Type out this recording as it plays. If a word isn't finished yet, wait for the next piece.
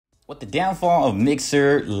With the downfall of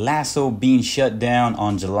Mixer, Lasso being shut down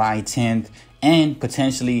on July 10th, and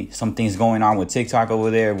potentially some things going on with TikTok over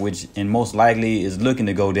there, which and most likely is looking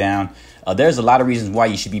to go down. There's a lot of reasons why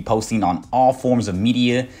you should be posting on all forms of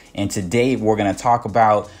media. And today we're going to talk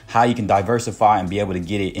about how you can diversify and be able to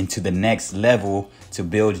get it into the next level to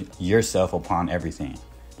build yourself upon everything.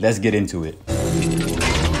 Let's get into it.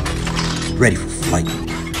 Ready for flight.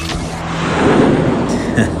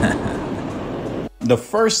 The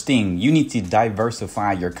first thing, you need to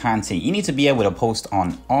diversify your content. You need to be able to post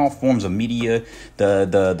on all forms of media.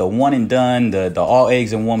 The one and done, the all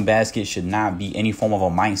eggs in one basket should not be any form of a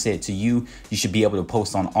mindset to you. You should be able to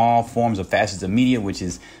post on all forms of facets of media, which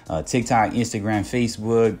is TikTok, Instagram,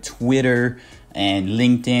 Facebook, Twitter, and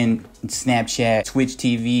LinkedIn, Snapchat, Twitch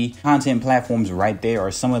TV. Content platforms right there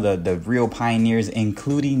are some of the real pioneers,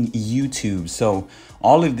 including YouTube. So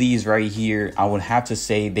all of these right here, I would have to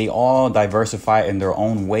say they all diversify in their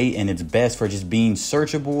own way, and it's best for just being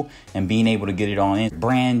searchable and being able to get it on in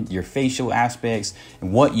brand, your facial aspects,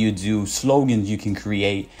 what you do, slogans you can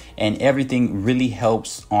create, and everything really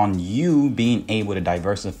helps on you being able to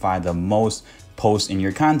diversify the most posts in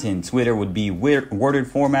your content. Twitter would be worded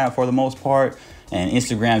format for the most part, and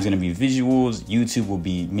Instagram is going to be visuals. YouTube will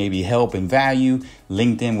be maybe help and value.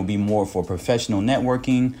 LinkedIn will be more for professional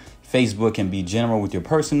networking. Facebook can be general with your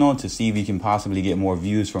personal to see if you can possibly get more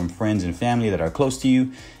views from friends and family that are close to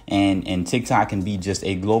you. And TikTok can be just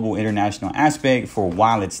a global international aspect for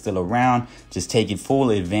while it's still around. Just take it full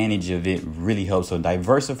advantage of it. Really helps. So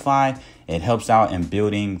diversify. It helps out in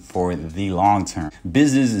building for the long term.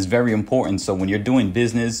 Business is very important. So when you're doing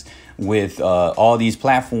business with all these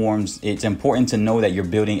platforms, it's important to know that you're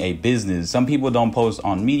building a business. Some people don't post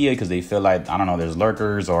on media because they feel like, I don't know, there's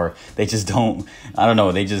lurkers, or they just don't,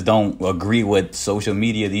 they just don't agree with social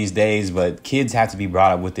media these days. But kids have to be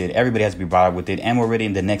brought up with it. Everybody has to be brought up with it. And we're already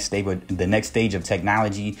in the next stage of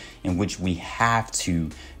technology in which we have to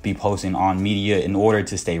be posting on media in order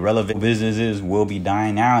to stay relevant. Businesses will be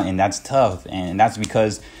dying out, and that's tough. And that's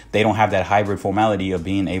because they don't have that hybrid formality of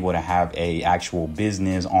being able to have a actual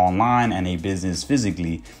business online and a business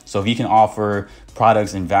physically. So if you can offer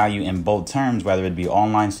products and value in both terms, whether it be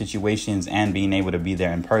online situations and being able to be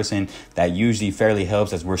there in person, that usually fairly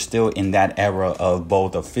helps, as we're still in that era of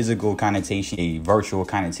both a physical connotation, a virtual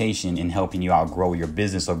connotation, in helping you outgrow your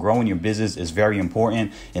business. So growing your business is very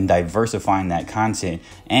important in diversifying that content.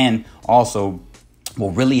 And also,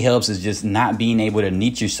 what really helps is just not being able to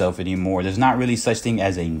niche yourself anymore. There's not really such thing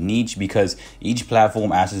as a niche, because each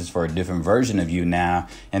platform asks for a different version of you now.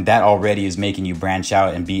 And that already is making you branch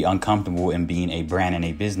out and be uncomfortable in being a brand and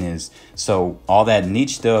a business. So all that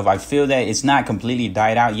niche stuff, I feel that it's not completely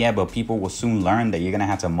died out yet, but people will soon learn that you're going to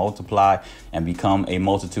have to multiply and become a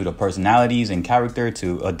multitude of personalities and character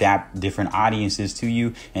to adapt different audiences to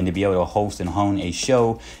you, and to be able to host and hone a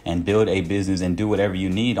show and build a business and do whatever you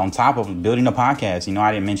need on top of building a podcast.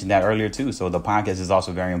 I didn't mention that earlier too. So the podcast is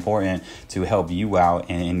also very important to help you out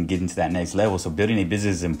and get into that next level. So building a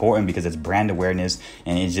business is important because it's brand awareness,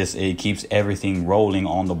 and it keeps everything rolling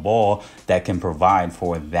on the ball that can provide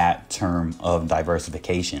for that term of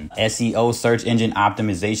diversification. SEO, search engine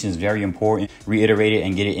optimization, is very important. Reiterate it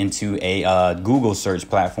and get it into a Google search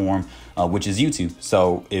platform, which is YouTube.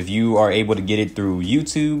 So if you are able to get it through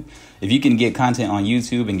YouTube, if you can get content on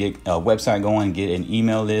YouTube and get a website going, get an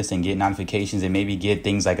email list and get notifications, and maybe get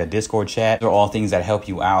things like a Discord chat, they're all things that help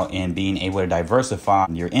you out in being able to diversify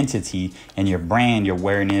your entity and your brand, your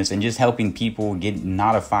awareness, and just helping people get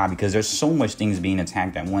notified, because there's so much things being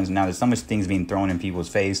attacked at once now. There's so much things being thrown in people's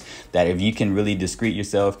face that if you can really discreet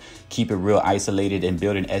yourself, keep it real isolated, and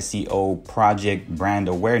build an SEO project brand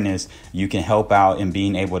awareness, you can help out in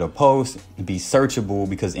being able to post, be searchable,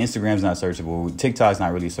 because Instagram's not searchable, TikTok's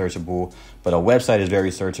not really searchable, but a website is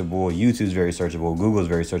very searchable, YouTube's very searchable, Google's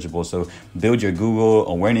very searchable. So build your Google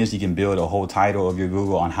awareness. You can build a whole title of your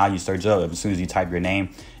Google on how you search up. As soon as you type your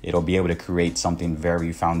name, it'll be able to create something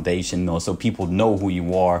very foundational, so people know who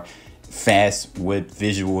you are fast, with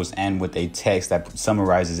visuals and with a text that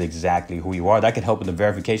summarizes exactly who you are. That could help with the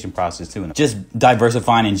verification process too. And just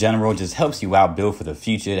diversifying in general just helps you out build for the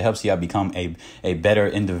future. It helps you out become a better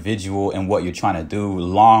individual in what you're trying to do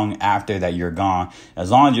long after that you're gone.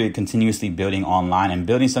 As long as you're continuously building online and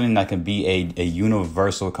building something that can be a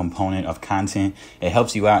universal component of content, it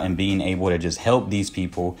helps you out in being able to just help these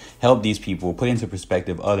people, put into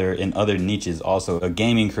perspective other niches. Also, a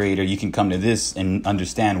gaming creator, you can come to this and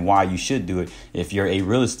understand why you should do it. If you're a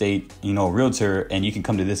real estate, realtor, and you can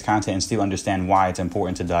come to this content and still understand why it's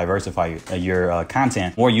important to diversify your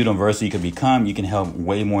content, more universal you can become, you can help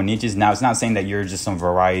way more niches. Now, it's not saying that you're just some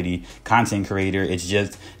variety content creator. It's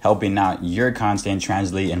just helping out your content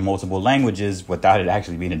translate in multiple languages without it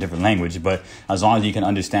actually being a different language. But as long as you can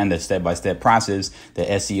understand the step-by-step process, the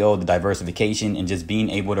SEO, the diversification, and just being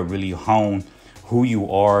able to really hone who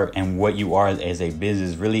you are and what you are as a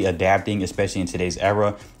business, really adapting, especially in today's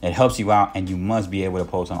era, it helps you out. And you must be able to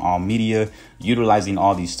post on all media. Utilizing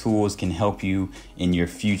all these tools can help you in your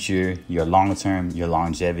future, your long term, your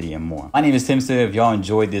longevity, and more. My name is Timster. If y'all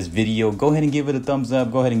enjoyed this video, go ahead and give it a thumbs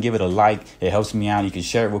up. Go ahead and give it a like. It helps me out. You can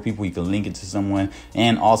share it with people. You can link it to someone.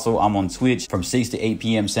 And also, I'm on Twitch from 6 to 8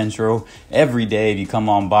 p.m. Central every day. If you come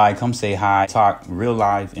on by, come say hi, talk real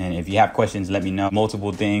live. And if you have questions, let me know.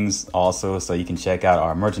 Multiple things also, so you can check out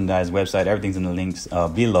our merchandise website. Everything's in the links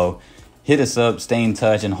below. Hit us up, stay in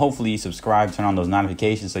touch, and hopefully subscribe, turn on those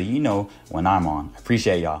notifications so you know when I'm on. I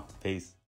appreciate y'all. Peace.